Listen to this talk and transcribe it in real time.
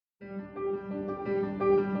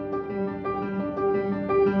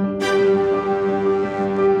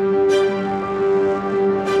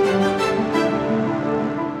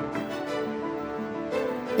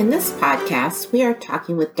podcast, we are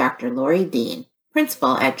talking with Dr. Lari Dean,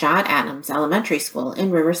 principal at John Adams Elementary School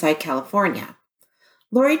in Riverside, California.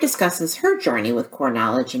 Lari discusses her journey with core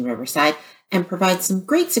knowledge in Riverside and provides some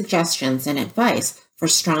great suggestions and advice for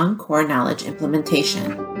strong core knowledge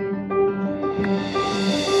implementation.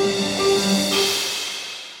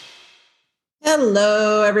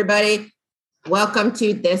 Hello, everybody. Welcome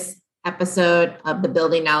to this episode of the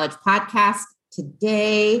Building Knowledge Podcast.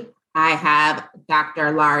 Today, I have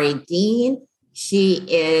Dr. Lari Dean. She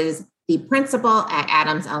is the principal at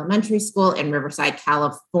Adams Elementary School in Riverside,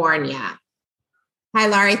 California. Hi,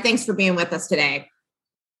 Lari. Thanks for being with us today.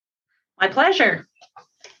 My pleasure.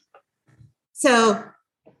 So,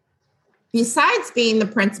 besides being the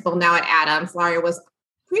principal now at Adams, Lari was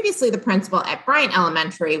previously the principal at Bryant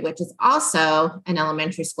Elementary, which is also an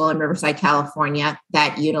elementary school in Riverside, California,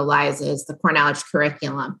 that utilizes the core knowledge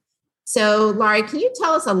curriculum. So, Lari, can you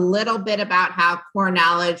tell us a little bit about how core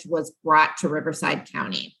knowledge was brought to Riverside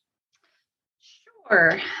County?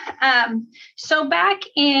 Sure. So back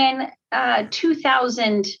in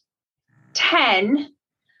 2010,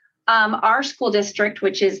 our school district,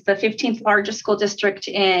 which is the 15th largest school district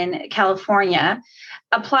in California,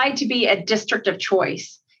 applied to be a district of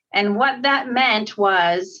choice. And what that meant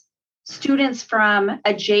was students from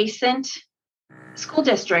adjacent school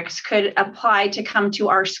districts could apply to come to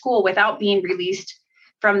our school without being released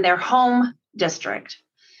from their home district.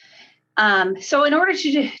 So in order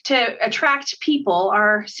to attract people,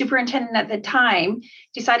 our superintendent at the time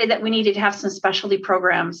decided that we needed to have some specialty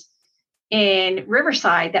programs in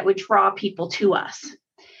Riverside that would draw people to us.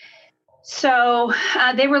 So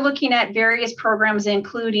they were looking at various programs,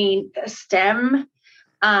 including STEM,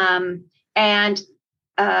 and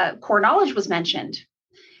core knowledge was mentioned.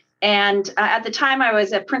 And at the time, I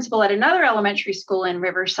was a principal at another elementary school in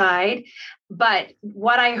Riverside, but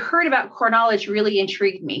what I heard about core knowledge really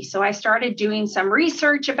intrigued me. So I started doing some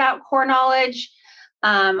research about core knowledge.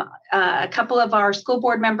 A couple of our school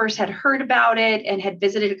board members had heard about it and had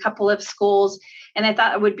visited a couple of schools, and I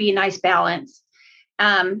thought it would be a nice balance.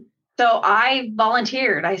 So I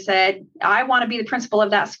volunteered. I said, I want to be the principal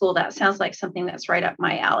of that school. That sounds like something that's right up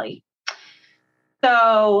my alley.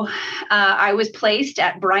 So I was placed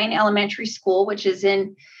at Bryant Elementary School, which is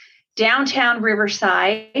in downtown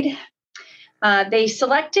Riverside. They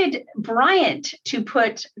selected Bryant to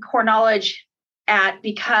put core knowledge at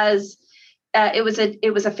because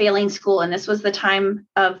it was a failing school, and this was the time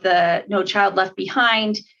of the No Child Left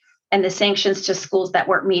Behind and the sanctions to schools that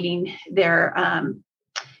weren't meeting their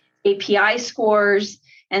API scores.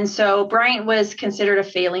 And so Bryant was considered a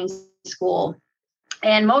failing school.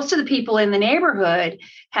 And most of the people in the neighborhood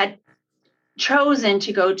had chosen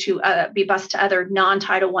to go to be bused to other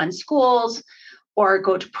non-Title I schools or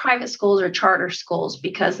go to private schools or charter schools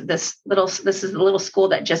because this is the little school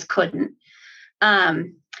that just couldn't.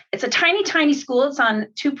 It's a tiny, tiny school. It's on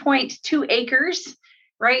 2.2 acres,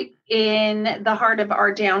 right in the heart of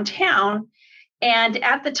our downtown. And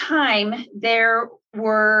at the time, there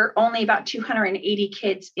were only about 280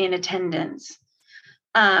 kids in attendance.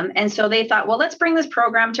 And so they thought, well, let's bring this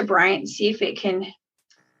program to Bryant and see if it can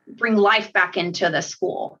bring life back into the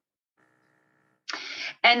school.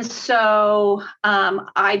 And so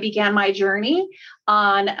I began my journey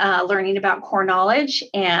on learning about core knowledge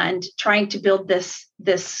and trying to build this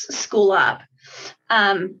school up.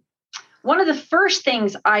 One of the first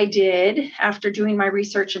things I did after doing my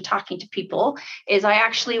research and talking to people is I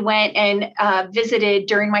actually went and visited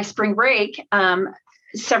during my spring break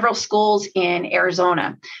several schools in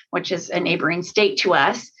Arizona, which is a neighboring state to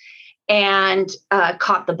us, and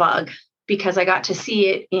caught the bug because I got to see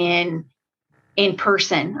it in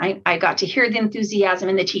person. I got to hear the enthusiasm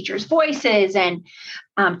in the teachers' voices and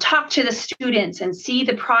talk to the students and see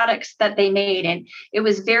the products that they made. And it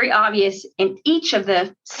was very obvious in each of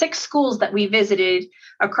the 6 schools that we visited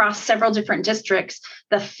across several different districts,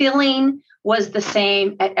 the feeling was the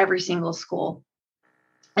same at every single school.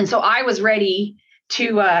 And so I was ready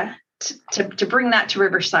to bring that to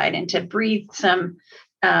Riverside and to breathe some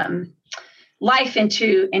life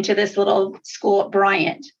into this little school at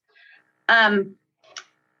Bryant. I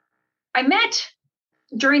met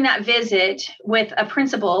during that visit with a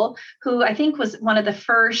principal who I think was one of the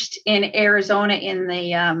first in Arizona in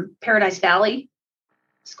the Paradise Valley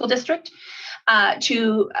School District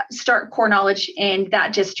to start core knowledge in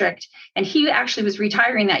that district. And he actually was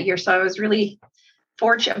retiring that year. So I was really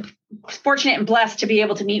fortunate and blessed to be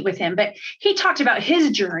able to meet with him. But he talked about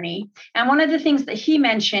his journey. And one of the things that he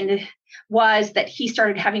mentioned was that he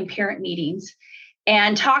started having parent meetings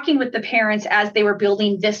and talking with the parents as they were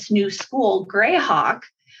building this new school, Greyhawk,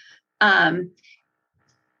 of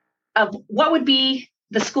what would be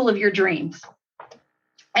the school of your dreams,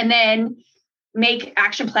 and then make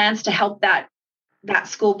action plans to help that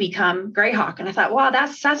school become Greyhawk. And I thought, wow,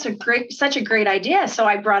 that's such a great idea. So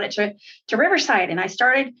I brought it to Riverside, and I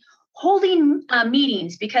started holding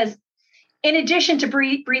meetings, because in addition to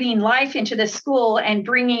breathing life into the school and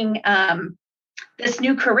bringing this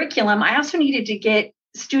new curriculum, I also needed to get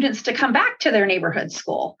students to come back to their neighborhood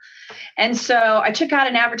school. And so I took out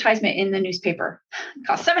an advertisement in the newspaper. It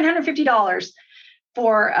cost $750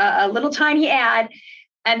 for a little tiny ad.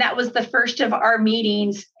 And that was the first of our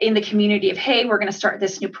meetings in the community of, hey, we're going to start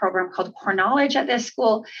this new program called Core Knowledge at this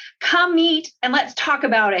school. Come meet and let's talk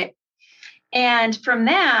about it. And from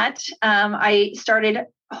that, I started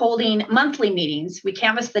holding monthly meetings. We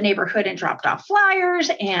canvassed the neighborhood and dropped off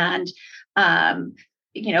flyers, and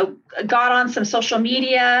got on some social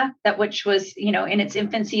media, which was in its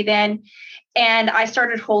infancy then. And I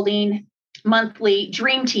started holding monthly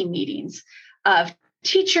dream team meetings of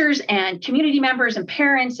teachers and community members and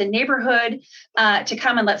parents and neighborhood to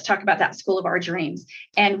come and let's talk about that school of our dreams.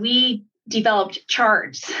 And we developed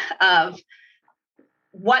charts of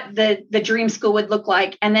what the dream school would look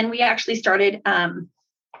like. And then we actually started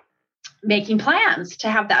making plans to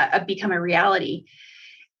have that become a reality.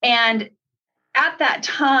 And at that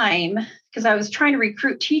time, because I was trying to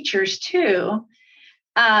recruit teachers too,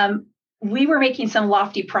 we were making some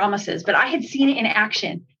lofty promises, but I had seen it in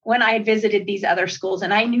action when I had visited these other schools.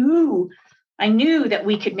 And I knew that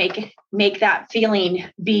we could make that feeling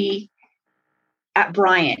be at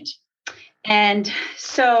Bryant. And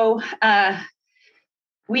so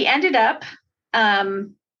we ended up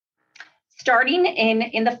starting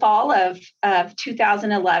in the fall of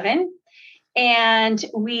 2011, and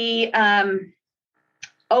we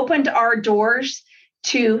opened our doors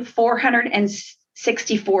to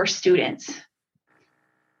 464 students.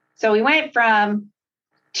 So we went from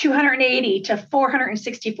 280 to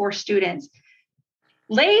 464 students.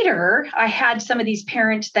 Later, I had some of these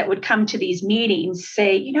parents that would come to these meetings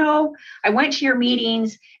say, I went to your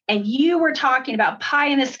meetings and you were talking about pie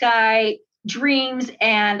in the sky dreams,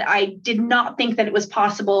 and I did not think that it was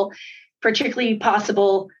possible, particularly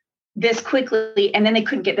possible this quickly. And then they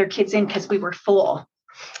couldn't get their kids in because we were full,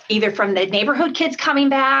 either from the neighborhood kids coming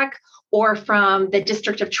back or from the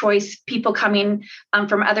district of choice people coming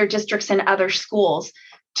from other districts and other schools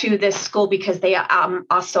to this school because they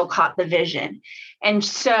also caught the vision. And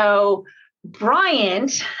so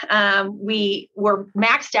Bryant, we were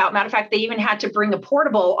maxed out. Matter of fact, they even had to bring a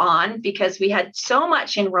portable on because we had so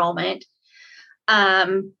much enrollment.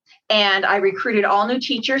 And I recruited all new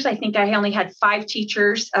teachers. I think I only had 5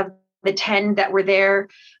 teachers of the 10 that were there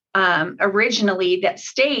originally that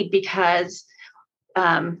stayed because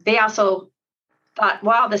they also thought,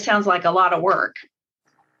 wow, this sounds like a lot of work,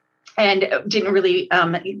 and didn't really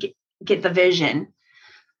get the vision.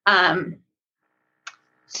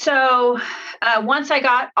 So once I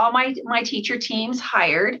got all my teacher teams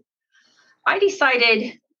hired, I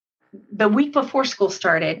decided the week before school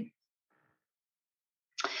started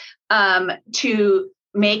to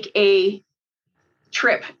make a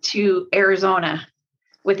trip to Arizona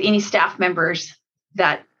with any staff members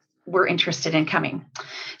that were interested in coming.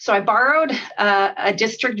 So I borrowed a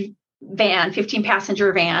district van,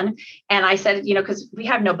 15-passenger van. And I said, because we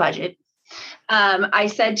have no budget, I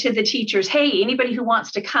said to the teachers, hey, anybody who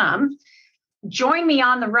wants to come, join me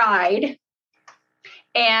on the ride,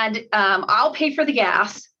 and I'll pay for the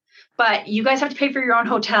gas, but you guys have to pay for your own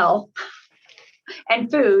hotel and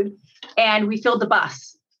food. And we filled the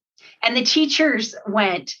bus. And the teachers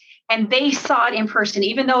went, and they saw it in person.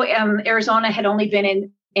 Even though Arizona had only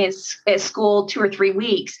been in school 2 or 3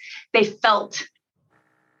 weeks, they felt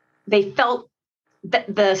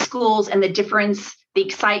the schools and the difference, the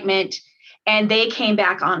excitement, and they came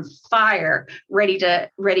back on fire, ready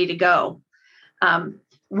to go.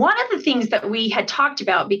 One of the things that we had talked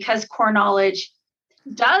about, because core knowledge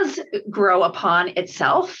does grow upon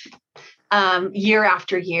itself year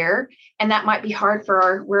after year, and that might be hard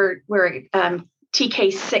for we're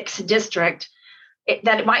TK6 district,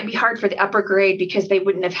 that it might be hard for the upper grade because they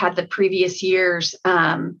wouldn't have had the previous years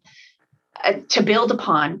to build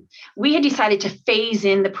upon. We had decided to phase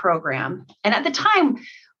in the program. And at the time,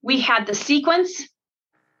 we had the sequence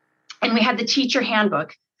and we had the teacher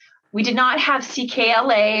handbook. We did not have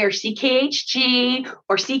CKLA or CKHG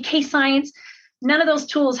or CK Science. None of those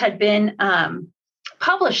tools had been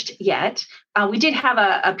published yet. We did have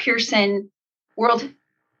a Pearson World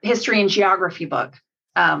History and Geography book,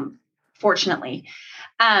 fortunately.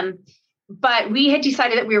 But we had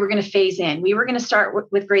decided that we were going to phase in. We were going to start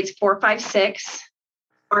with grades 4, 5, 6,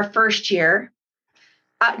 our first year.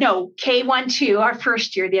 No, K1-2, our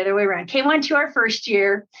first year, the other way around. K1-2, our first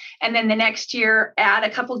year. And then the next year, add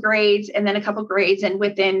a couple grades and then a couple grades. And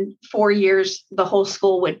within 4 years, the whole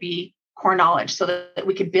school would be core knowledge so that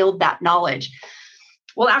we could build that knowledge.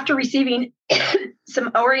 Well, after receiving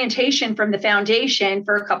some orientation from the foundation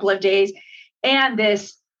for a couple of days and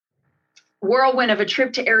this whirlwind of a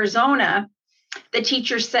trip to Arizona, the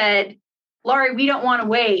teacher said, Lari, we don't want to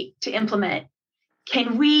wait to implement.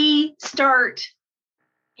 Can we start?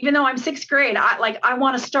 Even though I'm sixth grade, I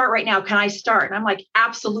want to start right now. Can I start? And I'm like,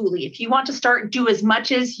 absolutely. If you want to start, do as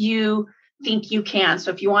much as you think you can. So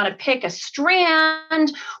if you want to pick a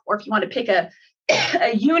strand or if you want to pick a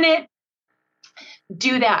unit,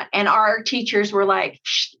 do that. And our teachers were like,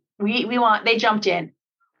 they jumped in,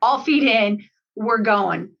 all feet in, we're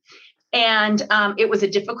going. And it was a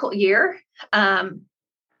difficult year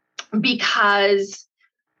because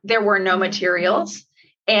there were no materials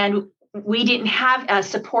and we didn't have a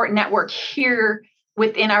support network here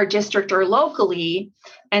within our district or locally.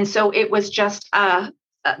 And so it was just the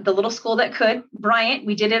little school that could, Bryant,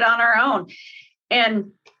 we did it on our own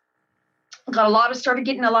and started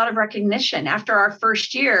getting a lot of recognition. After our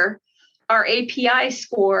first year, our API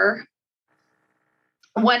score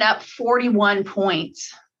went up 41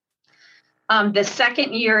 points. The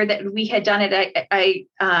second year that we had done it, I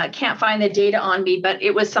can't find the data on me, but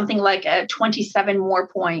it was something like 27 more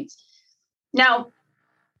points. Now,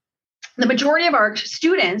 the majority of our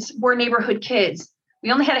students were neighborhood kids.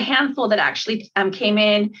 We only had a handful that actually came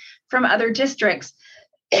in from other districts.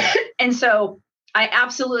 And so I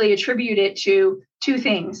absolutely attribute it to two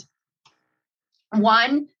things.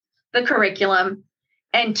 One, the curriculum,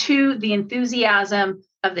 and two, the enthusiasm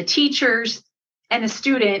of the teachers and the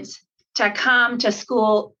students to come to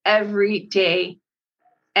school every day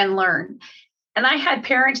and learn. And I had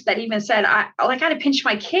parents that even said, I got to pinch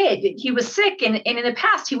my kid. He was sick. And in the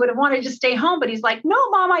past, he would have wanted to stay home. But he's like, no,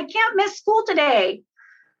 Mom, I can't miss school today.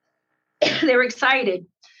 They were excited.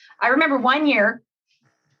 I remember one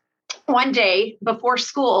day before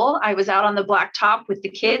school, I was out on the blacktop with the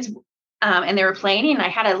kids and they were playing. And I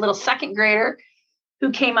had a little second grader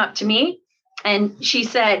who came up to me and she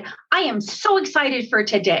said, I am so excited for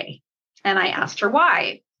today. And I asked her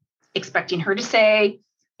why, expecting her to say,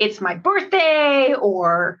 it's my birthday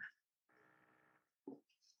or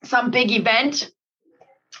some big event.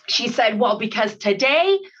 She said, well, because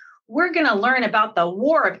today we're going to learn about the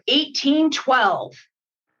War of 1812.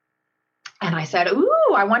 And I said,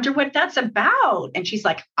 ooh, I wonder what that's about. And she's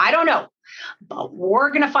like, I don't know, but we're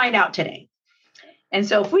going to find out today. And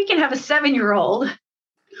so if we can have a 7-year-old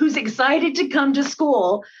who's excited to come to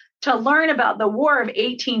school to learn about the War of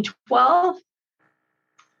 1812,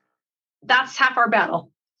 that's half our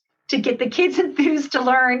battle. To get the kids enthused to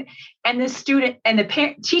learn and the student and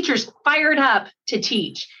the teachers fired up to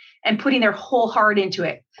teach and putting their whole heart into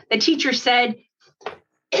it. The teacher said,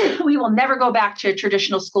 we will never go back to a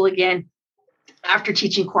traditional school again after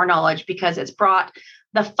teaching core knowledge because it's brought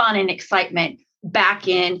the fun and excitement back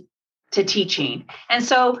in to teaching. And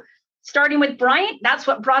so starting with Bryant, that's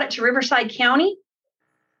what brought it to Riverside County.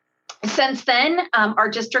 Since then, our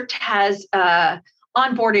district has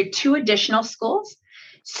onboarded 2 additional schools.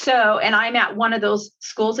 So, and I'm at one of those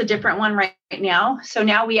schools, a different one right now. So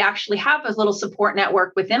now we actually have a little support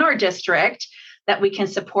network within our district that we can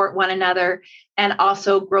support one another and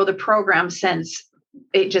also grow the program since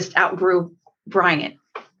it just outgrew Bryant.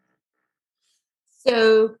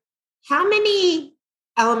 So how many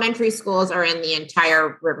elementary schools are in the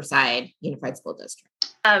entire Riverside Unified School District?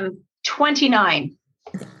 29.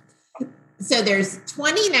 So there's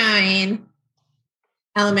 29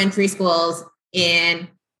 elementary schools in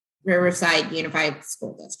Riverside Unified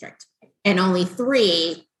School District, and only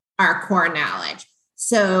 3 are core knowledge.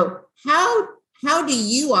 So how do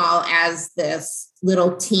you all, as this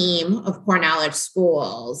little team of core knowledge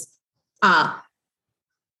schools, handle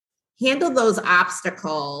those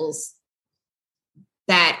obstacles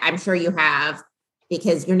that I'm sure you have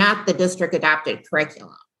because you're not the district adopted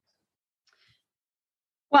curriculum?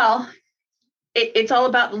 Well, it's all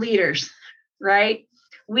about the leaders, right?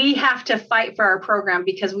 We have to fight for our program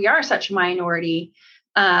because we are such a minority.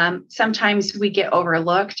 Sometimes we get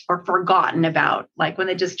overlooked or forgotten about, like when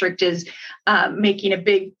the district is making a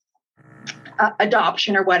big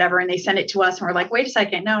adoption or whatever, and they send it to us and we're like, wait a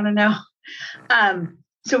second, no.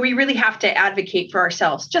 So we really have to advocate for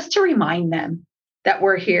ourselves just to remind them that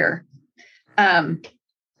we're here.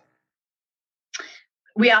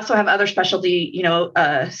 We also have other specialty,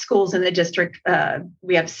 schools in the district.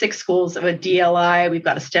 We have 6 schools of a DLI. We've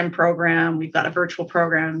got a STEM program. We've got a virtual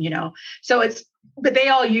program, so but they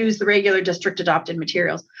all use the regular district adopted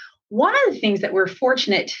materials. one of the things that we're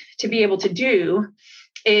fortunate to be able to do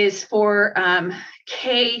is for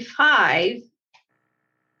K-5,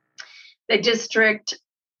 the district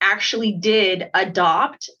actually did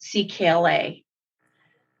adopt CKLA.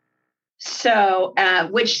 So,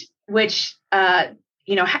 which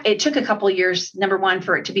it took a couple of years, number one,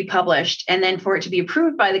 for it to be published, and then for it to be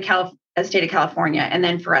approved by the state of California, and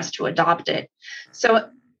then for us to adopt it. So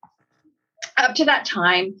up to that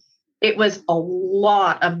time, it was a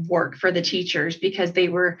lot of work for the teachers because they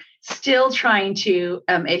were still trying to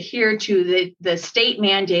adhere to the state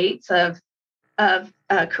mandates of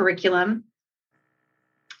curriculum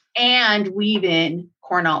and weave in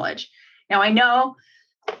core knowledge. Now, I know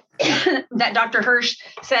that Dr. Hirsch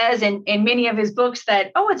says in many of his books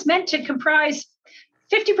that, it's meant to comprise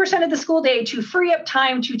 50% of the school day to free up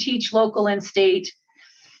time to teach local and state.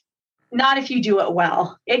 Not if you do it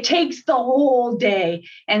well. It takes the whole day.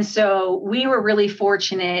 And so we were really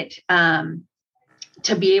fortunate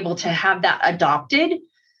to be able to have that adopted,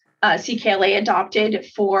 CKLA adopted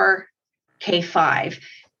for K-5.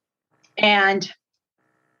 And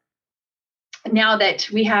now that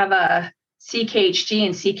we have a CKHG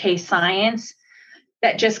and CK Science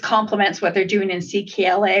that just complements what they're doing in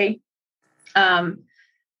CKLA,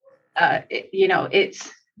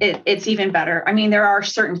 it's even better. I mean, there are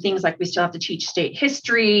certain things like we still have to teach state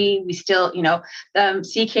history. We still,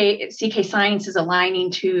 CK Science is aligning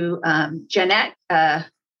to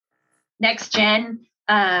next gen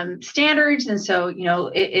standards, and so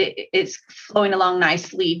it's flowing along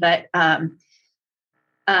nicely. But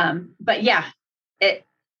yeah,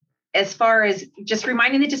 as far as just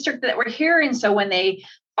reminding the district that we're here, and so when they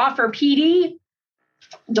offer PD,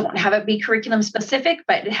 don't have it be curriculum specific,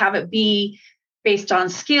 but have it be based on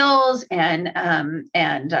skills and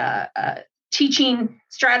teaching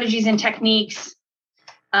strategies and techniques.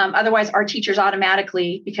 Otherwise, our teachers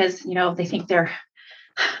automatically, because they think they're,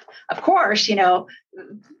 of course, the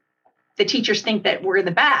teachers think that we're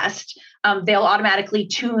the best. They'll automatically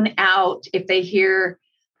tune out if they hear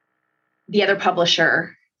the other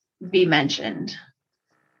publisher be mentioned.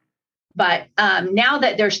 But now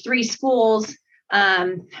that there's 3 schools,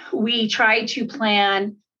 we try to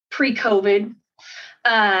plan pre-COVID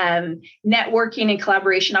networking and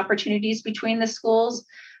collaboration opportunities between the schools.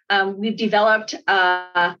 We've developed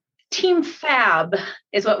Team Fab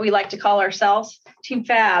is what we like to call ourselves, Team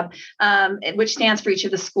Fab, which stands for each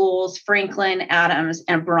of the schools, Franklin, Adams,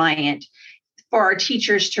 and Bryant, for our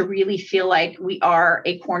teachers to really feel like we are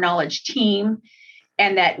a core knowledge team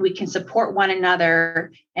and that we can support one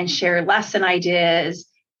another and share lesson ideas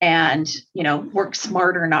and, work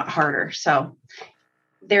smarter, not harder. So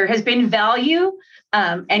there has been value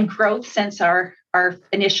and growth since our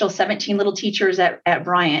initial 17 little teachers at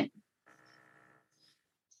Bryant.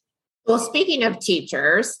 Well, speaking of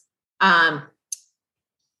teachers, can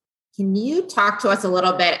you talk to us a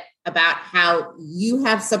little bit about how you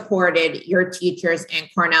have supported your teachers in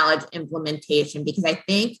core knowledge implementation? Because I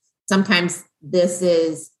think sometimes this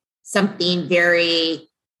is something very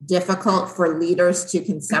difficult for leaders to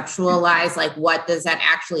conceptualize, like what does that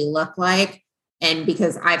actually look like? And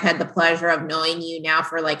because I've had the pleasure of knowing you now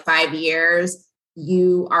for like 5 years,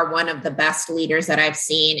 you are one of the best leaders that I've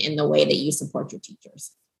seen in the way that you support your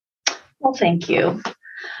teachers. Well, thank you.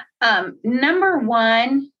 Number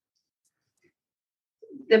one,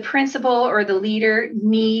 the principal or the leader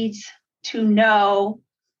needs to know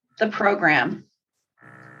the program.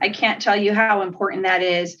 I can't tell you how important that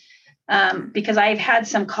is, because I've had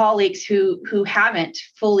some colleagues who haven't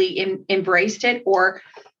fully embraced it or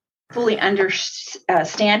fully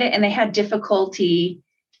understand it, and they had difficulty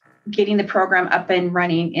getting the program up and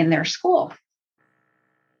running in their school.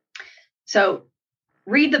 So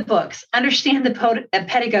read the books, understand the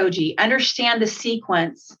pedagogy, understand the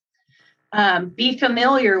sequence, be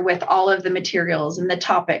familiar with all of the materials and the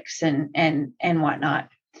topics and whatnot.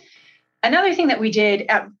 Another thing that we did,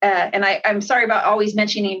 and I'm sorry about always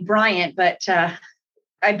mentioning Bryant, but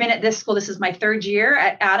I've been at this school. This is my 3rd year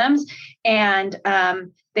at Adams, and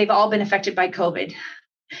they've all been affected by COVID.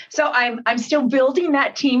 So I'm still building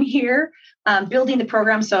that team here, building the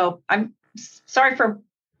program. So I'm sorry for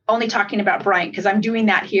only talking about Bryant, because I'm doing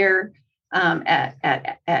that here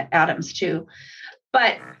at Adams too.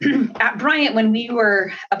 But at Bryant, when we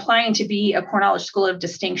were applying to be a core knowledge school of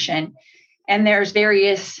distinction, and there's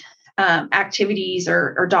various activities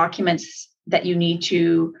or documents that you need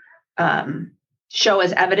to show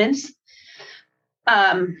as evidence.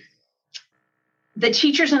 The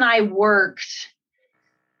teachers and I worked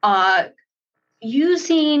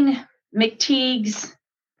using McTeague's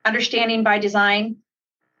Understanding by Design,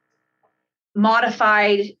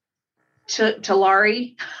 modified to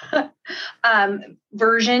Lari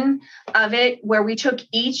version of it, where we took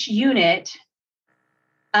each unit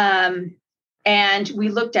and we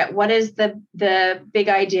looked at what is the big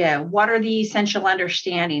idea, what are the essential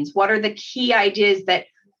understandings, what are the key ideas that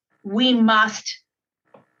we must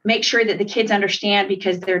make sure that the kids understand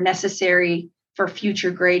because they're necessary for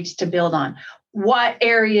future grades to build on. What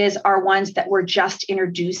areas are ones that we're just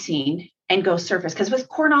introducing and go surface? Because with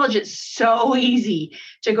core knowledge, it's so easy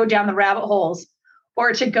to go down the rabbit holes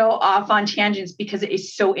or to go off on tangents because it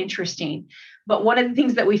is so interesting. But one of the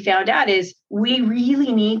things that we found out is we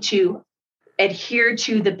really need to adhere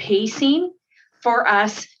to the pacing for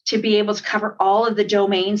us to be able to cover all of the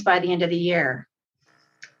domains by the end of the year.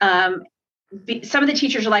 Some of the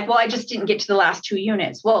teachers are like, well, I just didn't get to the last 2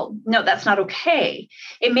 units. Well, no, that's not okay.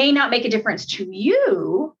 It may not make a difference to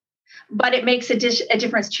you, but it makes a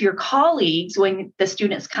difference to your colleagues when the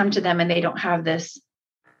students come to them and they don't have this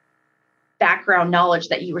background knowledge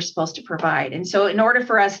that you were supposed to provide. And so in order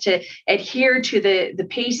for us to adhere to the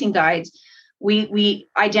pacing guides, we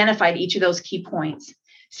identified each of those key points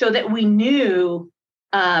so that we knew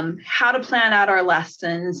how to plan out our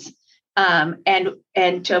lessons,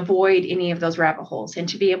 and to avoid any of those rabbit holes, and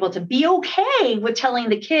to be able to be okay with telling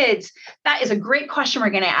the kids, that is a great question. We're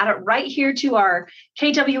going to add it right here to our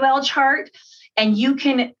KWL chart, and you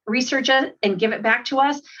can research it and give it back to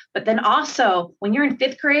us. But then also, when you're in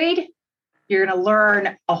 5th grade, you're going to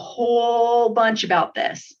learn a whole bunch about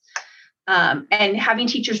this, and having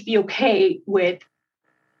teachers be okay with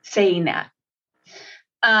saying that.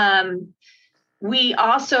 We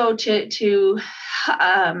also, to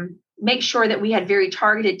make sure that we had very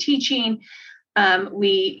targeted teaching.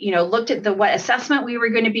 We, looked at what assessment we were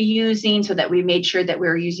going to be using so that we made sure that we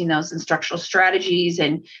were using those instructional strategies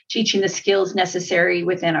and teaching the skills necessary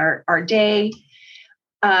within our day.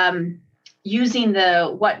 Using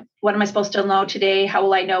what am I supposed to know today? How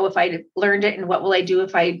will I know if I learned it? And what will I do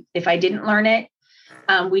if I didn't learn it?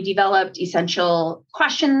 We developed essential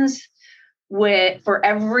questions for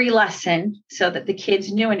every lesson so that the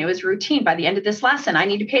kids knew, and it was routine. By the end of this lesson, I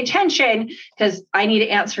need to pay attention because I need to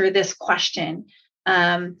answer this question.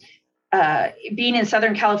 Being in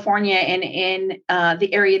Southern California and in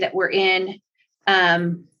the area that we're in,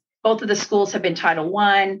 both of the schools have been Title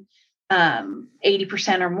I,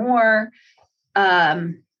 80% or more.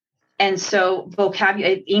 And so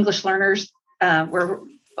vocabulary, English learners, were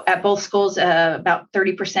at both schools, about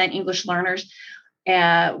 30% English learners.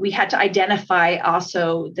 We had to identify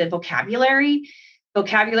also the vocabulary.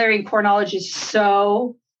 Vocabulary and core knowledge is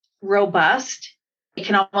so robust. It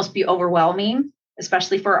can almost be overwhelming,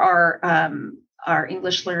 especially for our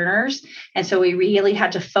English learners. And so we really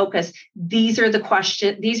had to focus. These are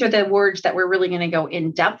the words that we're really going to go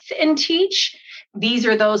in depth and teach. These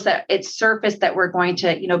are those that it's surface that we're going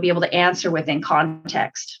to, be able to answer within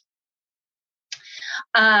context.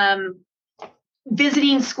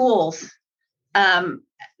 Visiting schools.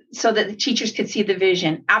 So that the teachers could see the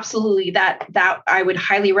vision. Absolutely. That I would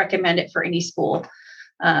highly recommend it for any school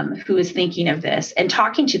who is thinking of this, and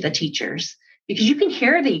talking to the teachers, because you can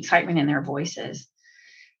hear the excitement in their voices.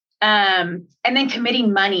 And then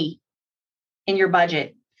committing money in your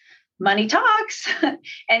budget. Money talks.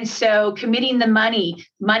 And so committing the money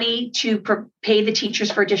to pay the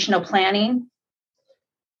teachers for additional planning,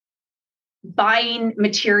 buying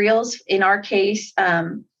materials. In our case,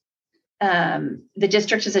 the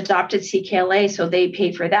district has adopted CKLA, so they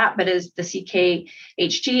pay for that. But as the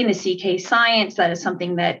CKHG and the CK Science, that is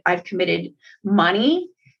something that I've committed money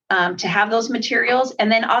to have those materials.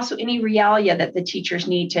 And then also any realia that the teachers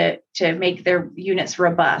need to make their units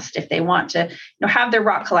robust. If they want to have their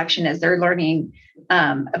rock collection as they're learning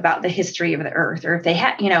about the history of the earth, or if they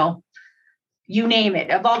have, you name it,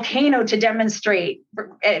 a volcano to demonstrate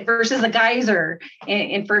versus a geyser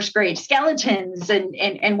in 1st grade, skeletons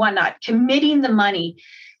and whatnot, committing the money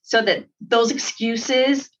so that those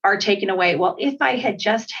excuses are taken away. Well, if I had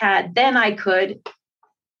just had, then I could.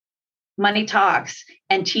 Money talks,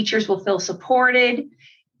 and teachers will feel supported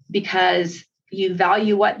because you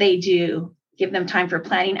value what they do. Give them time for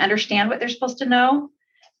planning, understand what they're supposed to know,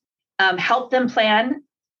 help them plan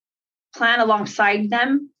alongside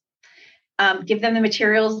them. Give them the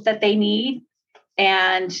materials that they need,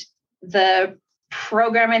 and the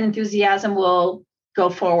program and enthusiasm will go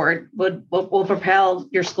forward, will propel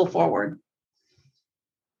your school forward.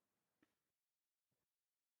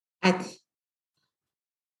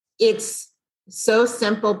 It's so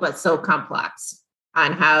simple, but so complex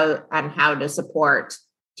on how to support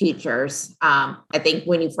teachers. I think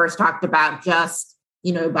when you first talked about just,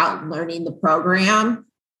 about learning the program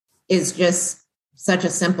is just such a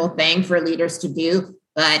simple thing for leaders to do,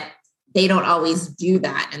 but they don't always do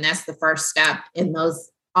that. And that's the first step in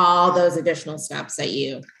all those additional steps that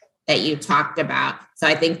you talked about. So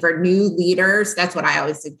I think for new leaders, that's what I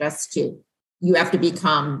always suggest too. You have to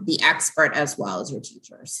become the expert as well as your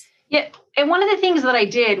teachers. Yeah. And one of the things that I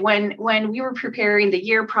did when we were preparing the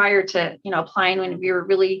year prior to, applying, when we were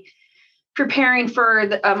really preparing for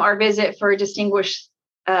our visit for a distinguished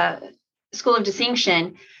School of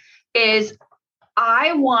Distinction, is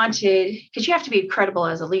I wanted, because you have to be credible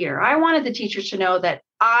as a leader, I wanted the teachers to know that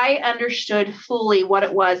I understood fully what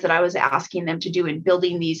it was that I was asking them to do in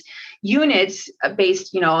building these units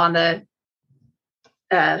based, on the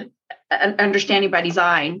understanding by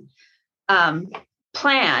design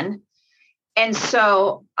plan. And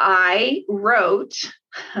so I wrote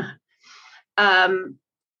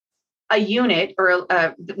a unit, or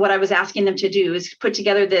what I was asking them to do is put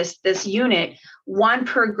together this unit, one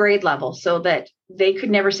per grade level, so that they could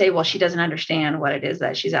never say, well, she doesn't understand what it is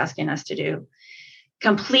that she's asking us to do.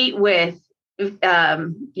 Complete with,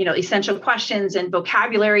 essential questions and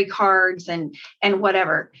vocabulary cards and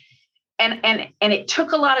whatever. And it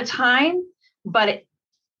took a lot of time, but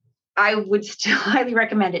I would still highly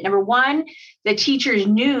recommend it. Number one, the teachers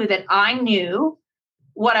knew that I knew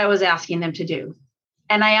what I was asking them to do.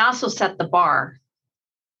 And I also set the bar.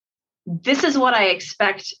 This is what I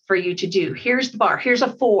expect for you to do. Here's the bar. Here's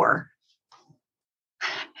a 4.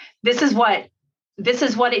 This is what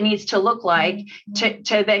it needs to look like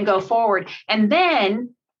to then go forward. And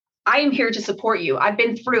then I am here to support you. I've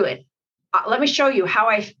been through it. Let me show you how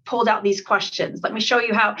I pulled out these questions. Let me show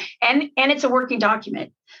you how, and it's a working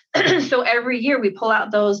document. So every year we pull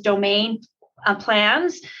out those domain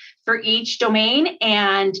plans for each domain,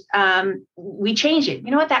 and we change it.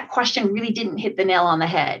 You know what? That question really didn't hit the nail on the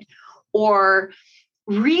head. Or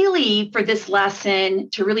really, for this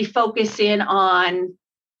lesson, to really focus in on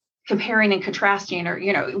comparing and contrasting, or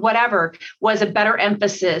whatever was a better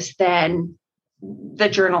emphasis than the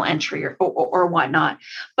journal entry or whatnot.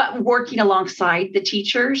 But working alongside the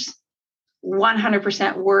teachers,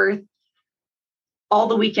 100% worth all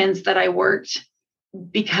the weekends that I worked,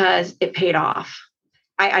 because it paid off.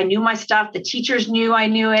 I knew my stuff. The teachers knew I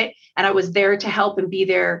knew it, and I was there to help and be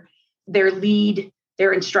their lead,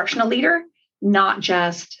 their instructional leader, not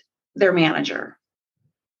just their manager.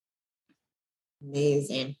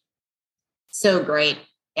 Amazing. So great.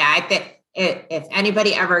 Yeah, I think if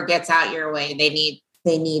anybody ever gets out your way, they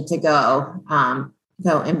need to go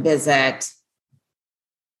and visit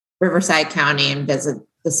Riverside County and visit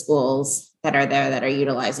the schools that are there that are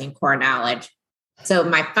utilizing core knowledge. So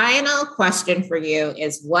my final question for you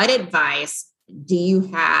is, what advice do you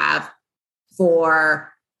have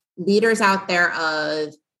for leaders out there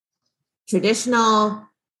of traditional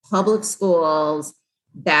public schools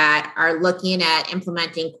that are looking at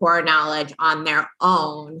implementing core knowledge on their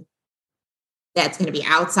own, that's going to be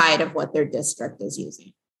outside of what their district is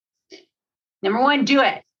using? Number one, do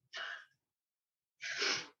it.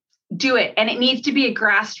 Do it. And it needs to be a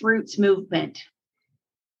grassroots movement.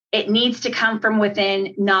 It needs to come from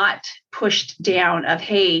within, not pushed down of,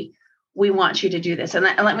 hey, we want you to do this. And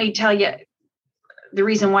let me tell you the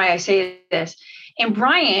reason why I say this. In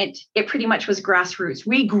Bryant, it pretty much was grassroots.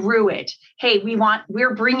 We grew it. Hey,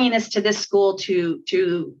 we're bringing this to this school to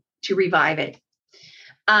revive it.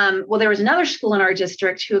 Well, there was another school in our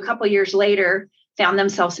district who a couple of years later found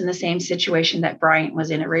themselves in the same situation that Bryant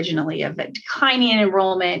was in originally, of a declining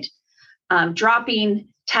enrollment, dropping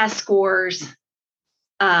test scores.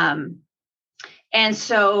 And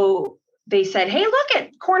so they said, hey, look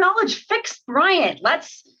at core knowledge fixed Bryant.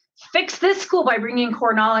 Let's fix this school by bringing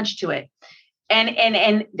core knowledge to it.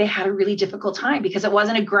 And they had a really difficult time because it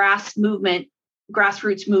wasn't a grassroots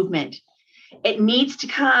movement. It needs to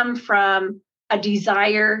come from a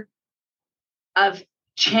desire of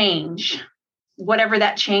change, whatever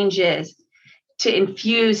that change is, to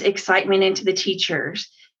infuse excitement into the teachers,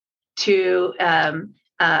 to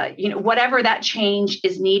whatever that change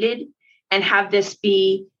is needed, and have this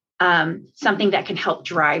be something that can help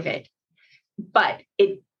drive it. But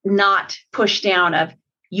it not push down of,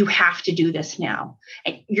 you have to do this now.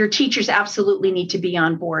 And your teachers absolutely need to be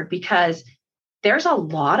on board, because there's a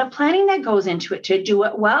lot of planning that goes into it to do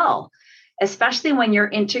it well, especially when you're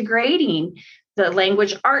integrating the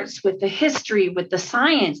language arts with the history, with the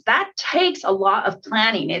science. That takes a lot of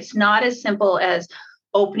planning. It's not as simple as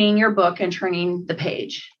opening your book and turning the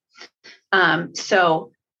page.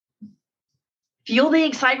 So fuel the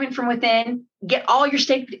excitement from within, get all your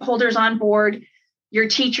stakeholders on board, your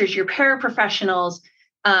teachers, your paraprofessionals,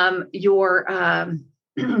 your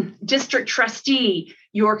district trustee,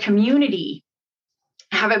 your community.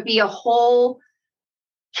 Have it be a whole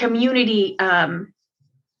community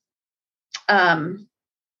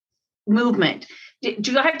movement.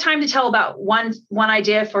 Do you have time to tell about one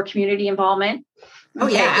idea for community involvement? Oh,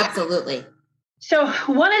 okay. Yeah, absolutely. So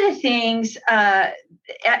one of the things,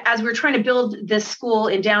 as we're trying to build this school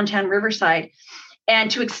in downtown Riverside and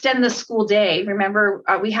to extend the school day, remember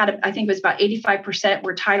we had, I think it was about 85%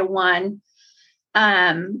 were Title I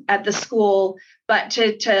at the school, but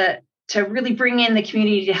to really bring in the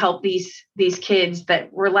community to help these kids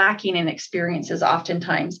that were lacking in experiences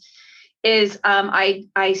oftentimes is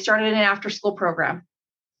I started an after school program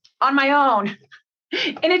on my own,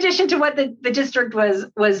 in addition to what the district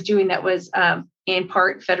was doing that was in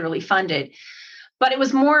part federally funded. But it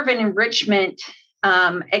was more of an enrichment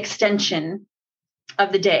extension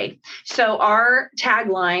of the day. So our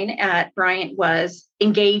tagline at Bryant was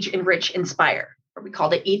engage, enrich, inspire, or we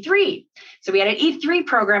called it E3. So we had an E3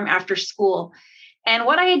 program after school. And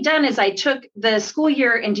what I had done is I took the school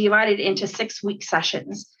year and divided it into 6-week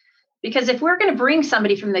sessions. Because if we're going to bring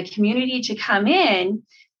somebody from the community to come in,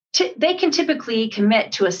 they can typically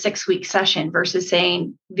commit to a 6-week session versus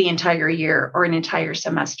saying the entire year or an entire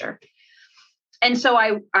semester. And so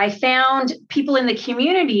I found people in the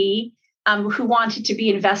community who wanted to be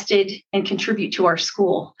invested and contribute to our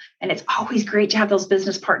school. And it's always great to have those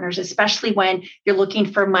business partners, especially when you're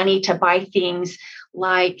looking for money to buy things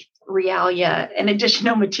like realia and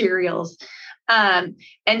additional materials. And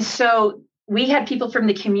so we had people from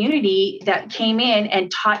the community that came in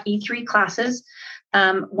and taught E3 classes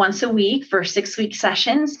once a week for 6-week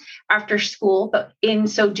sessions after school. But in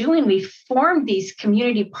so doing, we formed these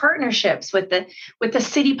community partnerships with the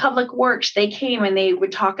city public works. They came and they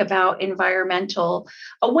would talk about environmental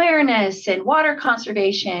awareness and water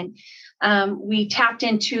conservation. We tapped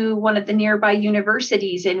into one of the nearby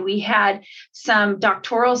universities, and we had some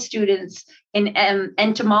doctoral students in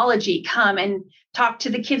entomology come and talk to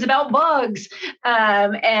the kids about bugs.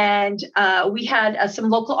 And we had some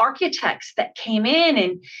local architects that came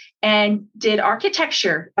in and did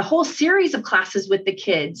architecture, a whole series of classes with the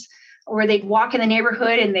kids, where they'd walk in the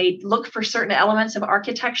neighborhood and they'd look for certain elements of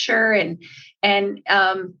architecture. And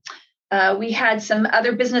we had some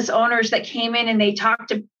other business owners that came in and they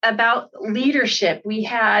talked about leadership. We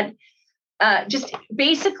had just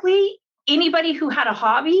basically anybody who had a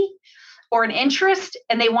hobby or an interest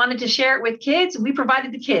and they wanted to share it with kids, we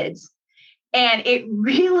provided the kids. And it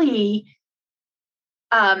really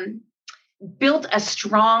built a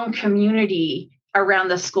strong community around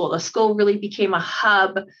the school. The school really became a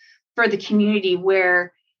hub for the community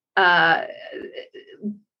where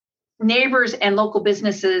neighbors and local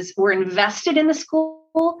businesses were invested in the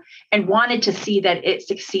school and wanted to see that it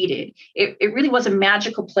succeeded. It really was a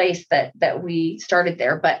magical place that we started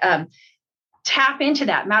there. But tap into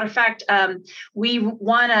that. Matter of fact, we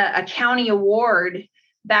won a county award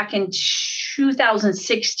back in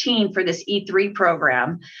 2016 for this E3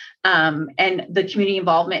 program and the community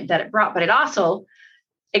involvement that it brought. But it also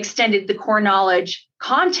extended the core knowledge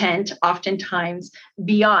content oftentimes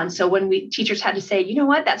beyond. So when teachers had to say, you know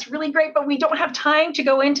what, that's really great, but we don't have time to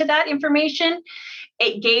go into that information,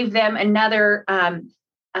 it gave them another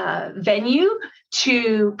venue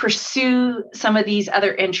to pursue some of these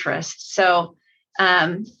other interests. So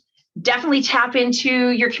definitely tap into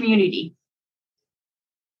your community.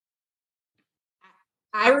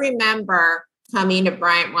 I remember coming to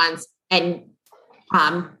Bryant once, and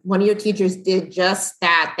one of your teachers did just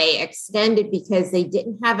that. They extended because they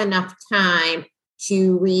didn't have enough time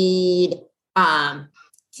to read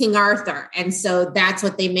King Arthur. And so that's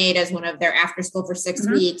what they made as one of their after school for 6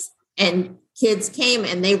 weeks. And kids came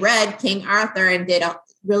and they read King Arthur and did a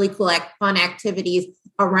really cool, fun activities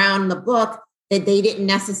around the book that they didn't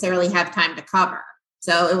necessarily have time to cover.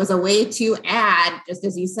 So it was a way to add, just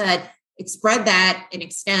as you said, spread that and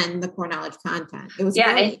extend the core knowledge content. It was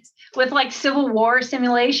great. With Civil War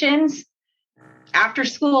simulations after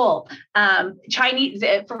school, Chinese,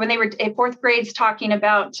 for when they were in fourth grades talking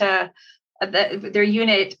about their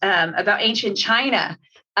unit about ancient China.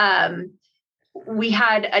 We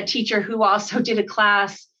had a teacher who also did a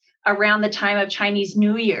class around the time of Chinese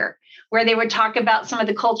New Year, where they would talk about some of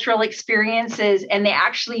the cultural experiences, and they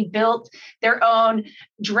actually built their own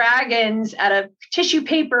dragons out of tissue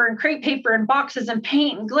paper and crepe paper and boxes and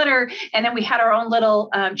paint and glitter. And then we had our own little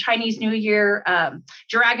Chinese New Year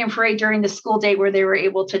dragon parade during the school day where they were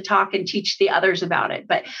able to talk and teach the others about it.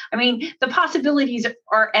 But I mean, the possibilities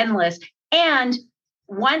are endless. And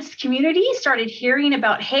once community started hearing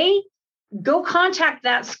about, hey, go contact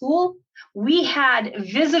that school, we had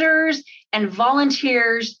visitors and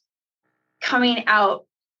volunteers coming out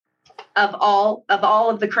of all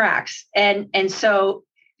of the cracks. And so,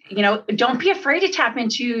 don't be afraid to tap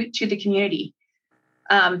into the community.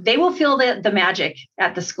 They will feel the magic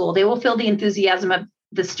at the school. They will feel the enthusiasm of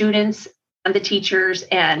the students and the teachers,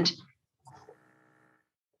 and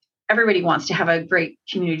everybody wants to have a great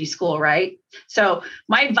community school, right? So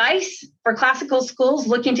my advice for classical schools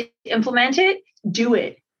looking to implement it, do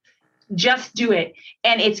it. Just do it.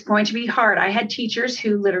 And it's going to be hard. I had teachers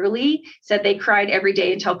who literally said they cried every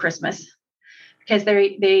day until Christmas because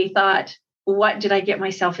they thought, what did I get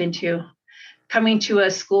myself into? Coming to a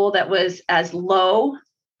school that was as low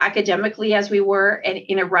academically as we were, and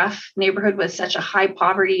in a rough neighborhood with such a high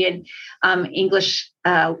poverty and English,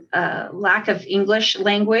 lack of English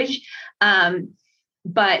language.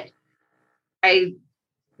 But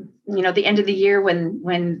the end of the year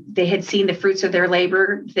when they had seen the fruits of their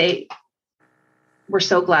labor, they were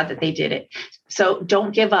so glad that they did it. So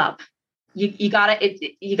don't give up. You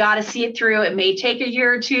gotta see it through. It may take a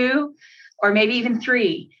year or two, or maybe even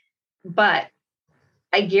 3, but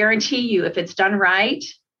I guarantee you, if it's done right,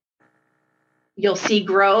 you'll see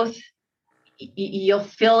growth. You'll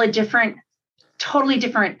feel a totally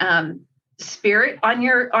different spirit on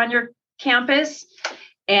your campus,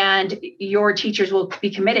 and your teachers will be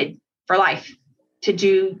committed for life to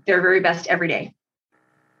do their very best every day.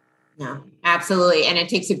 Yeah, absolutely. And it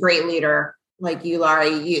takes a great leader like you,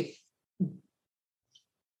 Lari.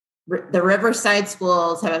 The Riverside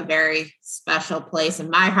schools have a very special place in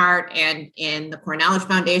my heart and in the Cornelish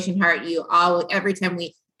Foundation heart. Every time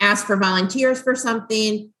we ask for volunteers for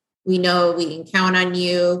something, we know we can count on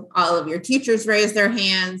you. All of your teachers raise their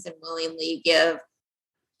hands and willingly give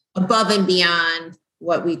above and beyond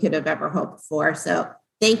what we could have ever hoped for. So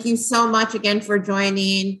thank you so much again for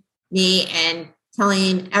joining me and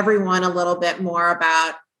telling everyone a little bit more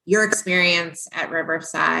about your experience at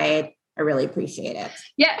Riverside. I really appreciate it.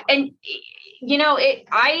 Yeah. And,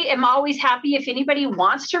 I am always happy if anybody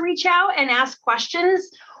wants to reach out and ask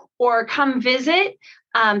questions or come visit.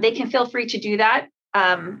 They can feel free to do that.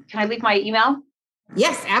 Can I leave my email?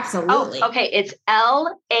 Yes, absolutely. Oh, okay. It's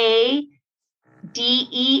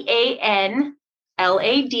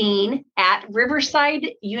LaDean at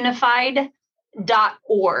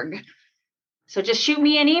riversideunified.org. So just shoot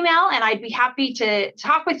me an email and I'd be happy to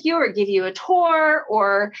talk with you or give you a tour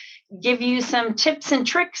or give you some tips and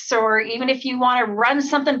tricks, or even if you want to run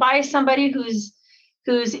something by somebody who's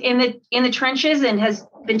in the trenches and has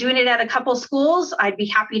been doing it at a couple schools, I'd be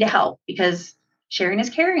happy to help, because sharing is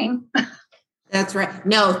caring. That's right.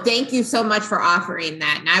 No, thank you so much for offering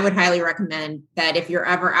that. And I would highly recommend that if you're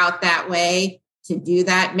ever out that way to do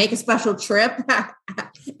that, make a special trip.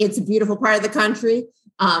 It's a beautiful part of the country.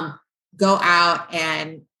 Go out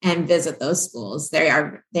and visit those schools.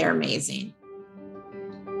 They're amazing.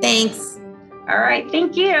 Thanks. All right.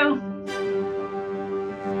 Thank you.